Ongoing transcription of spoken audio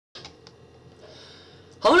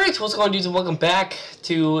Hello guys, what's going on YouTube? Welcome back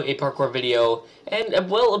to a parkour video. And,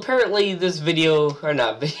 well, apparently this video, or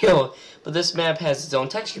not video, but this map has its own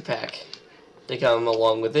texture pack to come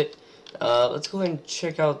along with it. Let's go ahead and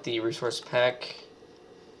check out the resource pack.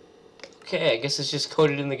 Okay, I guess it's just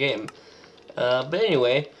coded in the game. But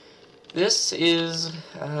anyway, this is,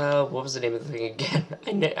 what was the name of the thing again?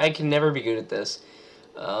 I can never be good at this.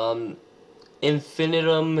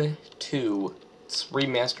 Infinitum 2. It's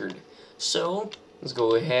remastered. So, let's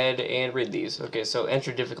go ahead and read these. Okay, so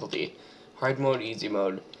enter difficulty. Hard mode, easy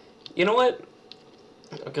mode. You know what?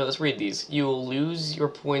 Okay, let's read these. You will lose your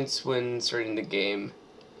points when starting the game.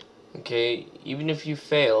 Okay, even if you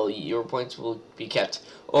fail, your points will be kept.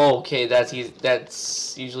 Oh, okay, that's easy.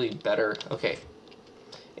 That's usually better. Okay.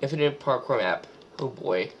 Infinite parkour map. Oh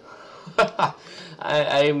boy.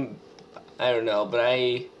 I don't know, but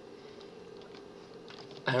I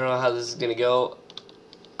don't know how this is gonna go.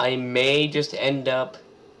 I may just end up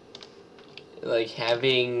like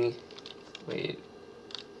having, wait,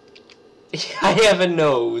 I have a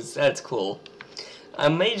nose, that's cool. I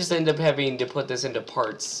may just end up having to put this into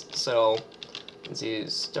parts. So let's see,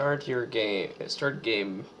 start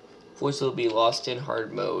game. Voice will be lost in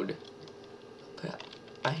hard mode. But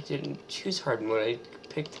I didn't choose hard mode, I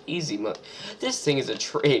picked easy mode. This thing is a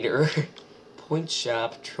traitor. Point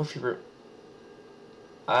shop, trophy room.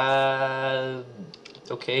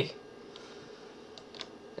 Okay.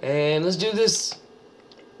 And let's do this.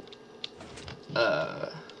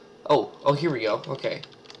 Oh, here we go. Okay.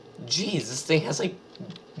 Jeez, this thing has like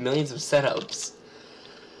millions of setups.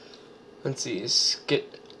 Let's see.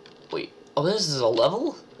 Wait. Oh, this is a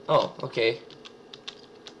level? Oh, okay.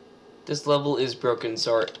 This level is broken.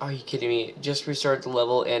 Sorry. Are you kidding me? Just restart the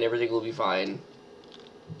level and everything will be fine.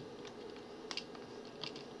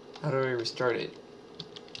 How do I restart it?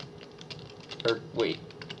 Or wait.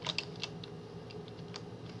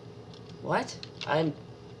 What? I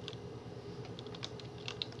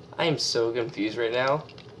am so confused right now.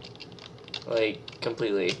 Like,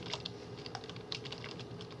 completely.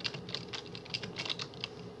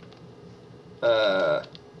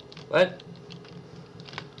 What?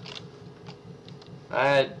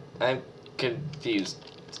 I'm confused.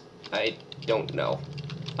 I don't know.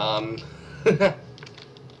 Am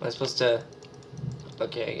I supposed to...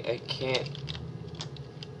 Okay, I can't...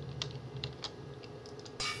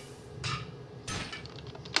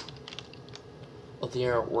 Oh, they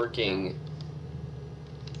aren't working.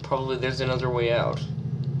 Probably there's another way out.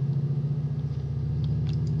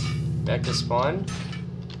 Back to spawn?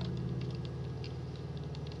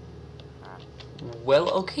 Well,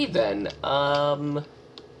 okay then. Oh,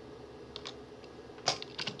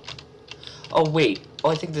 wait. Oh,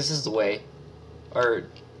 I think this is the way. Or...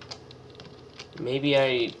 maybe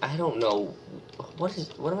I don't know. What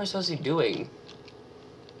am I supposed to be doing?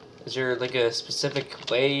 Is there like a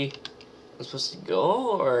specific way I'm supposed to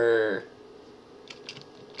go, or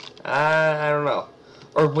I don't know.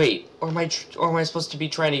 Or wait, or am I supposed to be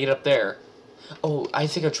trying to get up there? Oh, I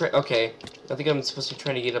think okay, I think I'm supposed to be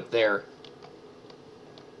trying to get up there.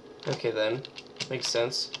 Okay then, makes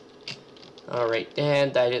sense. All right,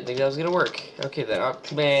 and I didn't think that was gonna work. Okay then,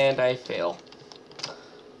 and I fail.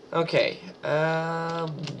 Okay,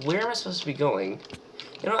 where am I supposed to be going?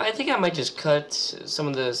 You know, I think I might just cut some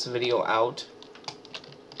of this video out.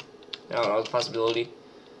 I don't know, it's a possibility.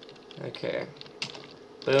 Okay.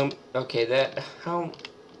 Boom. Okay,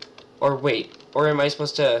 or wait, or am I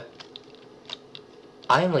supposed to...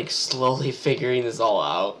 I am, like, slowly figuring this all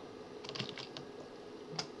out.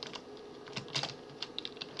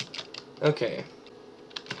 Okay.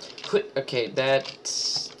 Okay,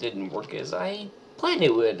 that didn't work as I planned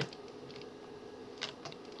it would.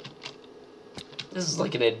 This is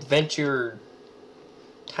like an adventure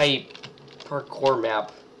type parkour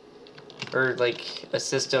map. Or like a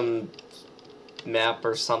system map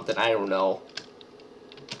or something, I don't know.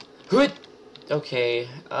 Okay,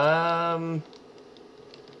 I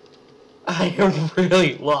am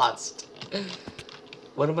really lost.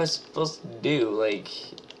 What am I supposed to do? Like,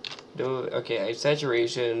 okay, I have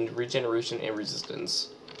saturation, regeneration, and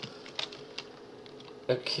resistance.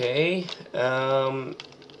 Okay, what am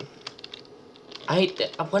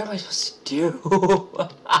I supposed to do?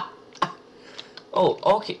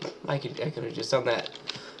 Oh, okay. I could have just done that.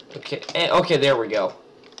 Okay, okay, there we go.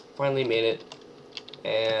 Finally made it.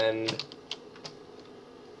 And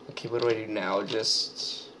okay, what do I do now?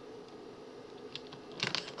 Just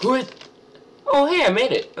oh, hey, I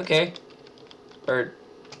made it. Okay. Or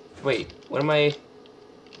wait, what am I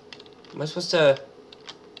supposed to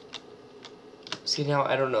see now?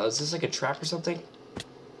 I don't know. Is this like a trap or something?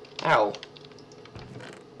 Ow.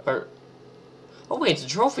 Or Oh wait, it's a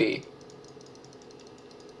trophy.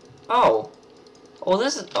 Oh. Oh,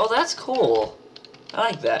 that's cool. I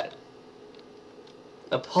like that.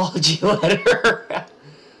 Apology letter.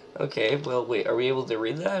 Okay, well, wait, are we able to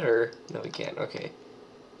read that, or... No, we can't, okay.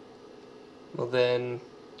 Well, then...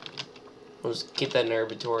 We'll just keep that in our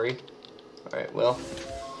inventory. Alright, well...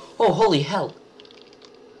 Oh, holy hell!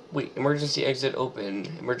 Wait, emergency exit open.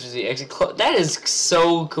 Emergency exit close. That is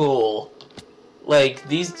so cool! Like,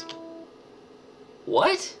 these...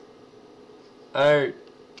 What?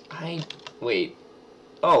 Wait.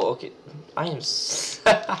 Oh, okay. I am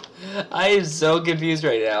I am so confused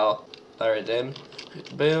right now. Alright then.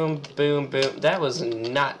 Boom, boom, boom. That was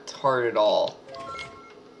not hard at all.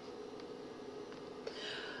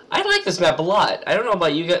 I like this map a lot. I don't know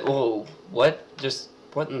about you guys. Whoa, what? Just,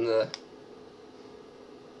 what in the...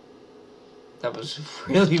 That was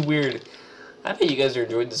really weird. I bet you guys are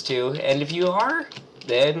enjoying this too. And if you are,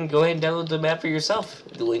 then go ahead and download the map for yourself.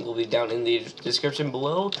 The link will be down in the description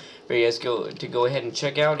below for you guys go ahead and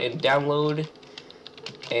check out and download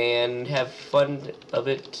and have fun of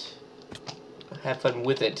it. Have fun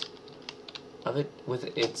with it.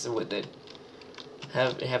 It's with it.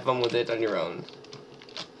 Have fun with it on your own.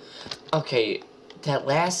 Okay, that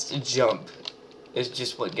last jump is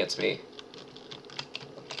just what gets me.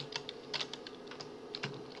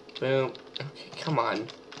 Boom. Okay, come on.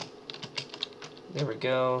 There we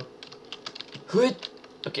go.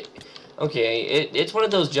 Okay. Okay, it's one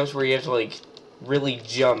of those jumps where you have to, like, really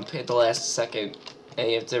jump at the last second. And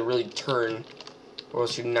you have to really turn, or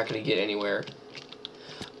else you're not going to get anywhere.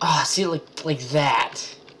 Ah, see, like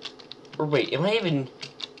that. Or wait, am I even...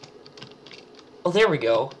 Oh, there we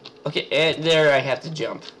go. Okay, and there I have to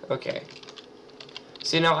jump. Okay.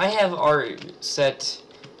 See, now I have R set...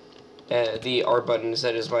 the R button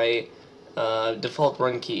set as my default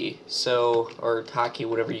run key, so, or hotkey,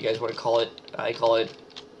 whatever you guys want to call it. I call it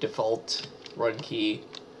default run key.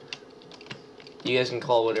 You guys can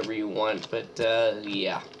call it whatever you want, but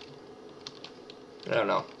yeah. I don't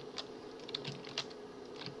know.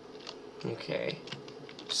 Okay.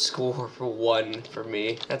 Score for 1 for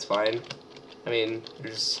me. That's fine. I mean,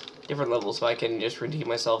 there's different levels, so I can just redeem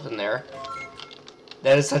myself in there.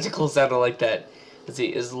 That is such a cool sound. I like that. Let's see,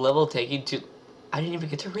 is the level taking to... I didn't even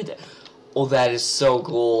get to read that. Oh, that is so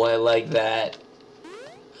cool. I like that.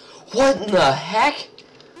 What in the heck?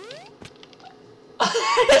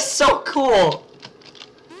 That's so cool.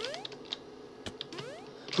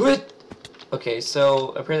 Okay, so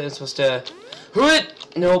apparently I'm supposed to...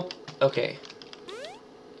 Nope. Okay.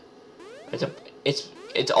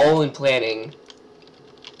 It's all in planning.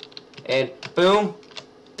 And boom.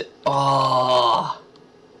 Ah.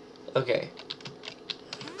 Okay.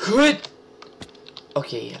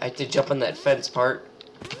 Okay, I have to jump on that fence part.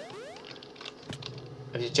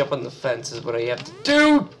 I have to jump on the fence is what I have to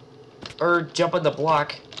do. Or jump on the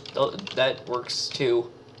block. Oh, that works too.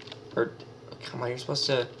 Or, come on, you're supposed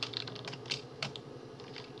to...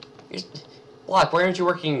 Block, why aren't you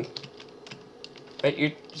working? Right,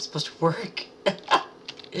 you're supposed to work.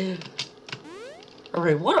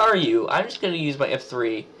 Alright, what are you? I'm just gonna use my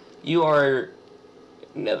F3. You are...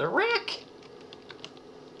 Netherrack?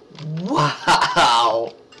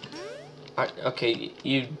 Wow! Okay,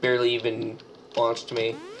 you barely even launched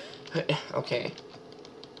me. Okay.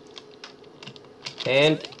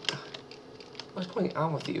 And... What's going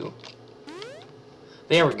on with you?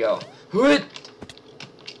 There we go.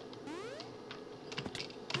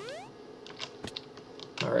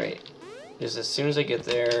 Alright. Just as soon as I get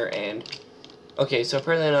there, and... Okay, so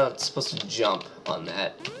apparently I'm not supposed to jump on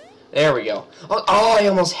that. There we go. Oh, I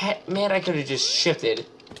almost had... Man, I could have just shifted.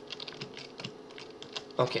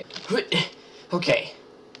 Okay. Okay.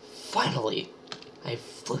 Finally. I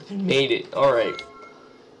flippin' made it. Alright.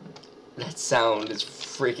 That sound is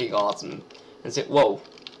freaking awesome. That's it. Whoa.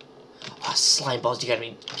 Oh, slime balls, you gotta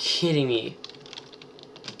be kidding me.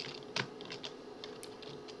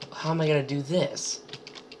 How am I gonna do this?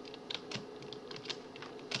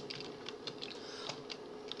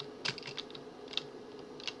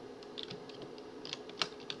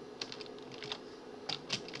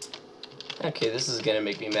 Okay, this is gonna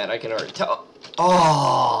make me mad. I can already tell.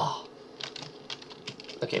 Oh!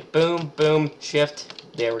 Okay, boom, boom,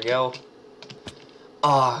 shift. There we go.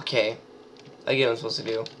 Oh, okay. I get what I'm supposed to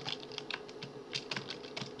do.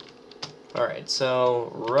 Alright,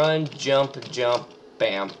 so run, jump, jump,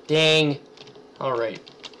 bam. Dang! Alright.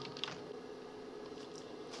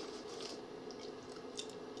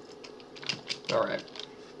 Alright.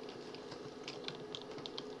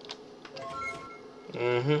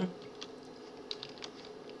 Mm-hmm.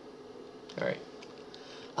 Alright.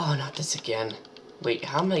 Oh, not this again. Wait,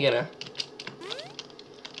 how am I gonna...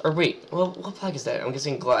 Or wait, well, what block is that? I'm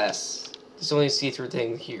guessing glass. There's only a see-through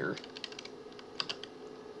thing here.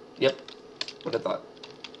 Yep, what I thought.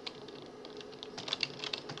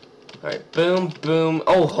 Alright, boom, boom.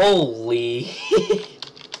 Oh, holy!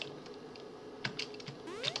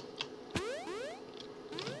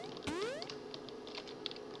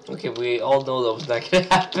 Okay, we all know that was not gonna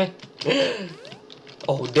happen.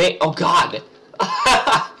 Oh, dang. Oh, God!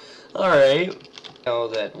 Alright. Oh,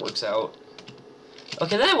 that works out.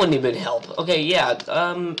 Okay, that wouldn't even help. Okay, yeah,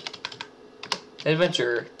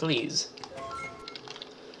 adventure, please.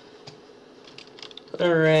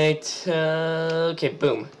 Alright, okay,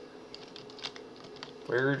 boom.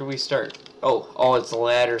 Where do we start? Oh, it's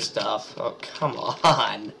ladder stuff. Oh, come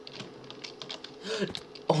on.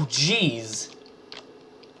 Oh, jeez.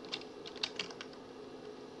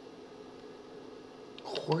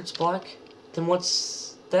 Quartz block? Then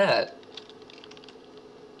what's that?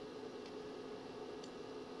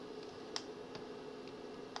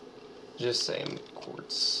 Just saying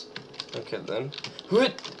quartz. Okay, then.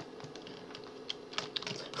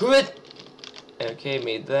 Okay,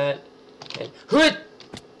 made that. And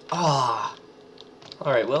ah.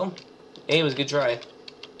 Alright, well, A was a good try.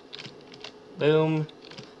 Boom.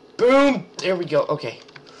 Boom! There we go. Okay.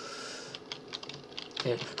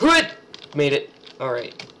 And made it.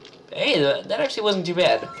 Alright. Hey, that actually wasn't too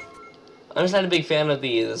bad. I'm just not a big fan of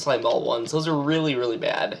the slime ball ones. Those are really, really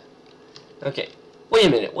bad. Okay. Wait a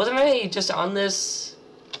minute. Wasn't I just on this?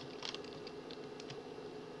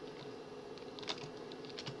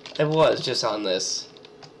 I was just on this.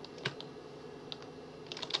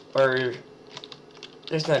 Or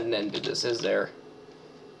there's not an end to this, is there?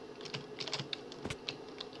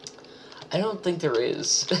 I don't think there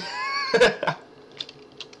is.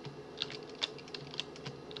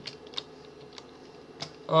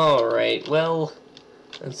 Alright, well,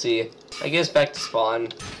 let's see. I guess back to spawn.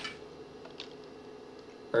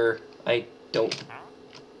 Or, I don't.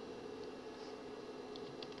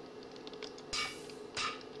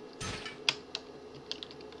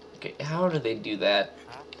 Okay, how do they do that?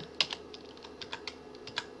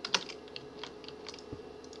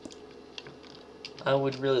 I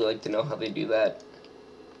would really like to know how they do that.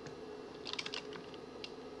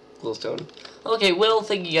 Glowstone. Okay, well,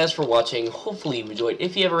 thank you guys for watching. Hopefully you enjoyed.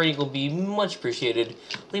 If you have a rating, it will be much appreciated.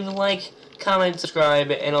 Leave a like, comment,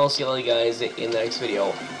 subscribe, and I'll see all you guys in the next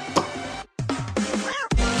video.